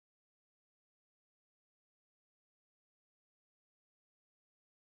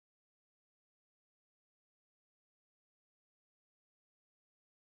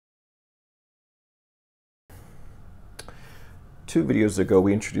2 videos ago,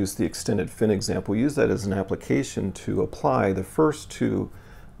 we introduced the extended fin example. We used that as an application to apply the first 2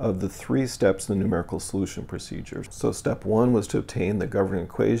 of the 3 steps in the numerical solution procedure. So step 1 was to obtain the governing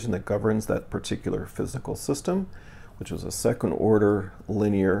equation that governs that particular physical system, which was a second order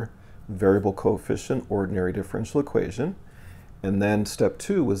linear variable coefficient ordinary differential equation. And then step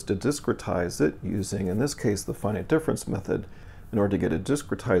 2 was to discretize it using, in this case, the finite difference method in order to get a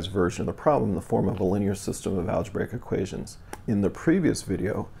discretized version of the problem in the form of a linear system of algebraic equations. In the previous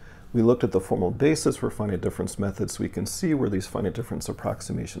video, we looked at the formal basis for finite difference methods so we can see where these finite difference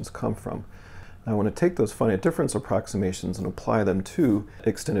approximations come from. Now I want to take those finite difference approximations and apply them to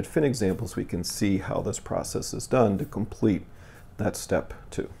extended fin examples so we can see how this process is done to complete that step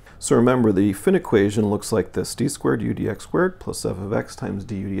 2. So remember, the fin equation looks like this: d squared u dx squared plus f of x times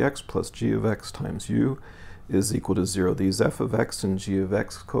du dx plus g of x times u is equal to 0. These f of x and g of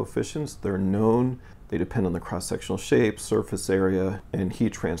x coefficients, they're known. They depend on the cross-sectional shape, surface area, and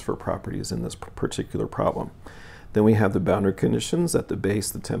heat transfer properties in this particular problem. Then we have the boundary conditions. At the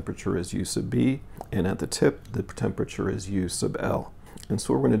base, the temperature is U sub B, and at the tip, the temperature is U sub L. And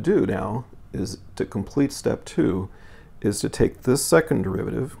so what we're going to do now is, to complete step 2, is to take this second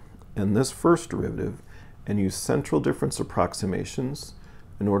derivative and this first derivative and use central difference approximations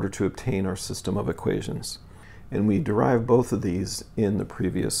in order to obtain our system of equations. And we derived both of these in the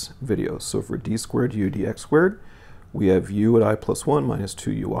previous video. So for d squared u dx squared, we have u at I plus 1 minus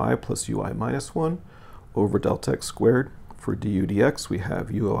 2ui plus ui minus 1 over delta x squared. For du dx, we have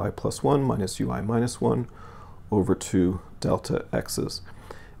u at I plus 1 minus ui minus 1 over 2 delta x's.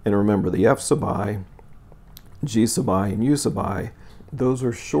 And remember, the f sub I, g sub I, and u sub I, those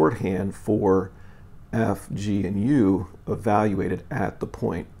are shorthand for f, g, and u evaluated at the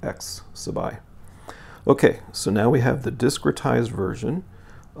point x sub I. Okay, so now we have the discretized version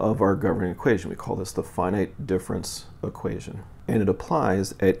of our governing equation. We call this the finite difference equation. And it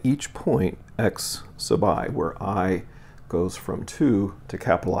applies at each point x sub I, where I goes from 2 to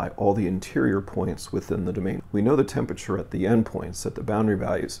capital I, all the interior points within the domain. We know the temperature at the endpoints, at the boundary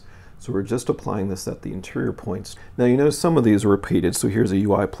values, so we're just applying this at the interior points. Now you notice some of these are repeated, so here's a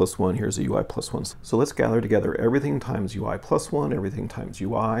ui plus 1, here's a ui plus 1. So let's gather together everything times ui plus 1, everything times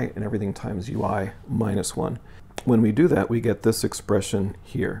ui, and everything times ui minus 1. When we do that, we get this expression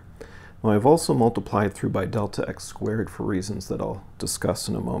here. Now I've also multiplied through by delta x squared for reasons that I'll discuss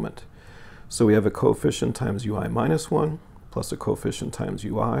in a moment. So we have a coefficient times ui minus 1, plus a coefficient times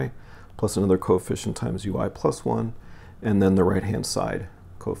ui, plus another coefficient times ui plus 1, and then the right-hand side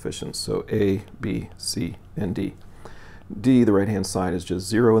coefficients, so a, b, c, and d. D, the right-hand side, is just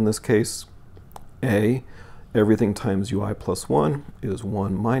 0 in this case. A, everything times ui plus 1 is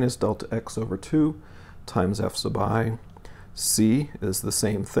 1 minus delta x over 2 times f sub I. C is the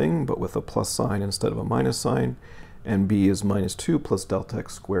same thing, but with a plus sign instead of a minus sign. And b is minus 2 plus delta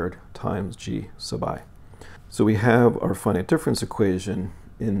x squared times g sub I. So we have our finite difference equation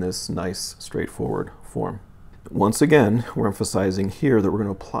in this nice, straightforward form. Once again, we're emphasizing here that we're going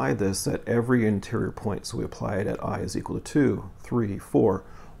to apply this at every interior point. So we apply it at I is equal to 2, 3, 4,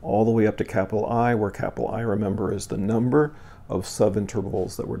 all the way up to capital I, where capital I, remember, is the number of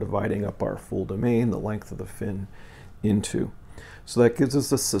subintervals that we're dividing up our full domain, the length of the fin, into. So that gives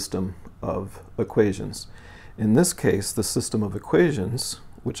us a system of equations. In this case, the system of equations,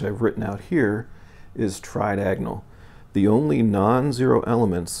 which I've written out here, is tridiagonal. The only non-zero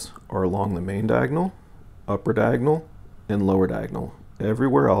elements are along the main diagonal, upper diagonal, and lower diagonal.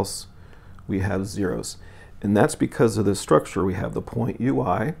 Everywhere else we have zeros. And that's because of this structure. We have the point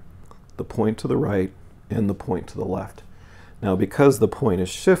ui, the point to the right, and the point to the left. Now because the point is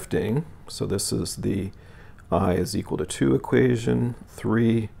shifting, so this is the I is equal to 2 equation,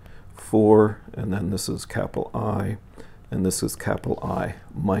 3, 4, and then this is capital I, and this is capital I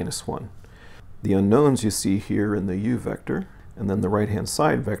minus 1. The unknowns you see here in the u vector, and then the right-hand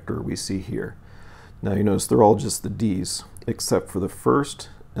side vector we see here. Now you notice they're all just the d's, except for the first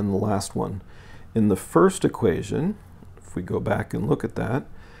and the last one. In the first equation, if we go back and look at that,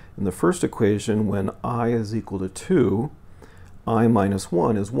 in the first equation, when I is equal to 2, I minus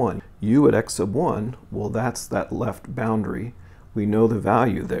 1 is 1. U at x sub 1, well, that's that left boundary. We know the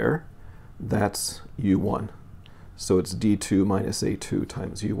value there. That's u1. So it's d2 minus a2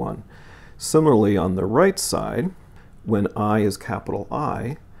 times u1. Similarly, on the right side, when I is capital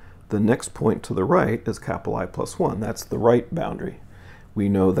I, the next point to the right is capital I plus 1. That's the right boundary. We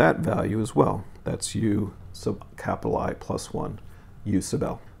know that value as well. That's u sub capital I plus 1, u sub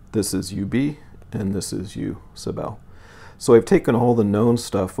L. This is ub, and this is u sub L. So I've taken all the known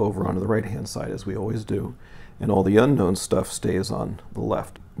stuff over onto the right-hand side, as we always do, and all the unknown stuff stays on the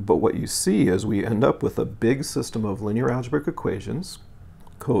left. But what you see is we end up with a big system of linear algebraic equations.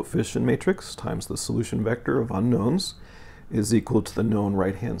 Coefficient matrix times the solution vector of unknowns is equal to the known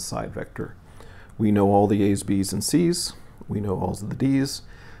right-hand side vector. We know all the A's, B's, and C's. We know all of the D's,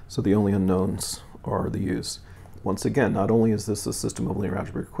 so the only unknowns are the U's. Once again, not only is this a system of linear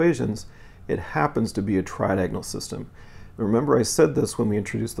algebraic equations, it happens to be a tridiagonal system. Remember, I said this when we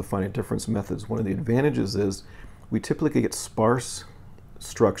introduced the finite difference methods. One of the advantages is we typically get sparse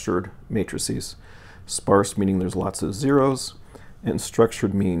structured matrices. Sparse meaning there's lots of zeros, and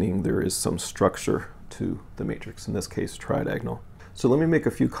structured meaning there is some structure to the matrix, in this case tridiagonal. So let me make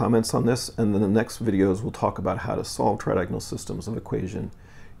a few comments on this, and then the next videos we'll talk about how to solve tridiagonal systems of equation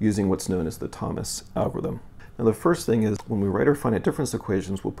using what's known as the Thomas algorithm. Now the first thing is, when we write our finite difference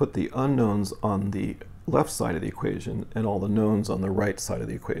equations, we'll put the unknowns on the left side of the equation and all the knowns on the right side of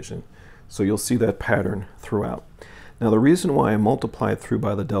the equation. So you'll see that pattern throughout. Now the reason why I multiplied through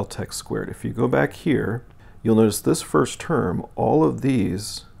by the delta x squared, if you go back here, you'll notice this first term, all of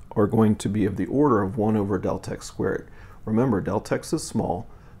these are going to be of the order of 1 over delta x squared. Remember, delta x is small,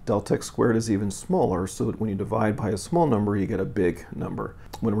 delta x squared is even smaller, so that when you divide by a small number, you get a big number.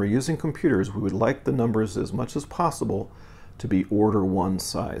 When we're using computers, we would like the numbers as much as possible to be order 1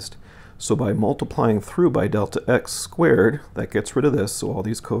 sized. So by multiplying through by delta x squared, that gets rid of this, so all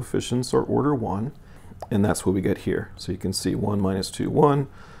these coefficients are order 1, and that's what we get here. So you can see 1 minus 2, 1,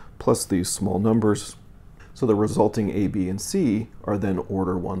 plus these small numbers. So the resulting a, b, and c are then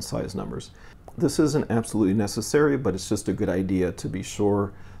order 1 size numbers. This isn't absolutely necessary, but it's just a good idea to be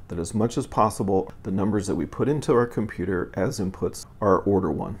sure that as much as possible, the numbers that we put into our computer as inputs are order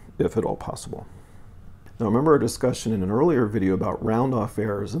 1, if at all possible. Now remember our discussion in an earlier video about round-off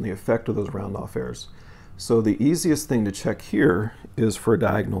errors and the effect of those round-off errors. So the easiest thing to check here is for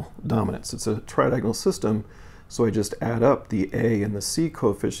diagonal dominance. It's a tridiagonal system, so I just add up the a and the c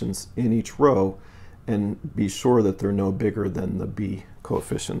coefficients in each row and be sure that they're no bigger than the b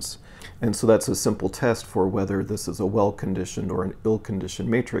coefficients. And so that's a simple test for whether this is a well-conditioned or an ill-conditioned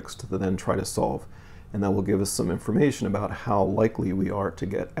matrix to then try to solve. And that will give us some information about how likely we are to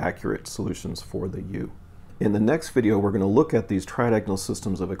get accurate solutions for the U. In the next video, we're going to look at these tridiagonal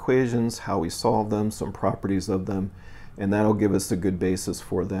systems of equations, how we solve them, some properties of them, and that'll give us a good basis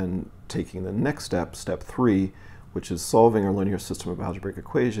for then taking the next step, step 3, which is solving our linear system of algebraic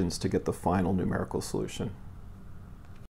equations to get the final numerical solution.